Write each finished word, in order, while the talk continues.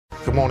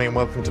Good morning and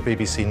welcome to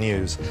BBC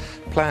News.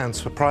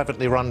 Plans for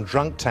privately run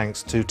drunk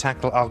tanks to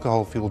tackle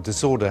alcohol-fueled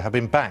disorder have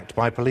been backed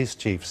by police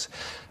chiefs.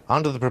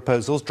 Under the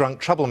proposals,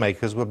 drunk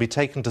troublemakers will be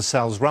taken to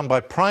cells run by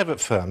private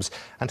firms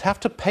and have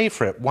to pay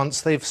for it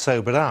once they've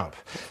sobered up.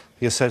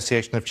 The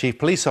Association of Chief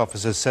Police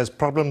Officers says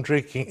problem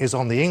drinking is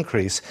on the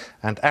increase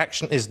and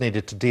action is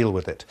needed to deal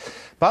with it.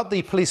 But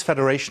the Police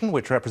Federation,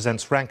 which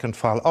represents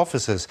rank-and-file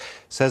officers,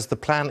 says the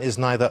plan is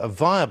neither a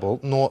viable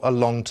nor a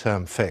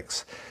long-term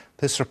fix.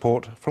 This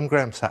report from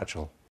Graham Satchell.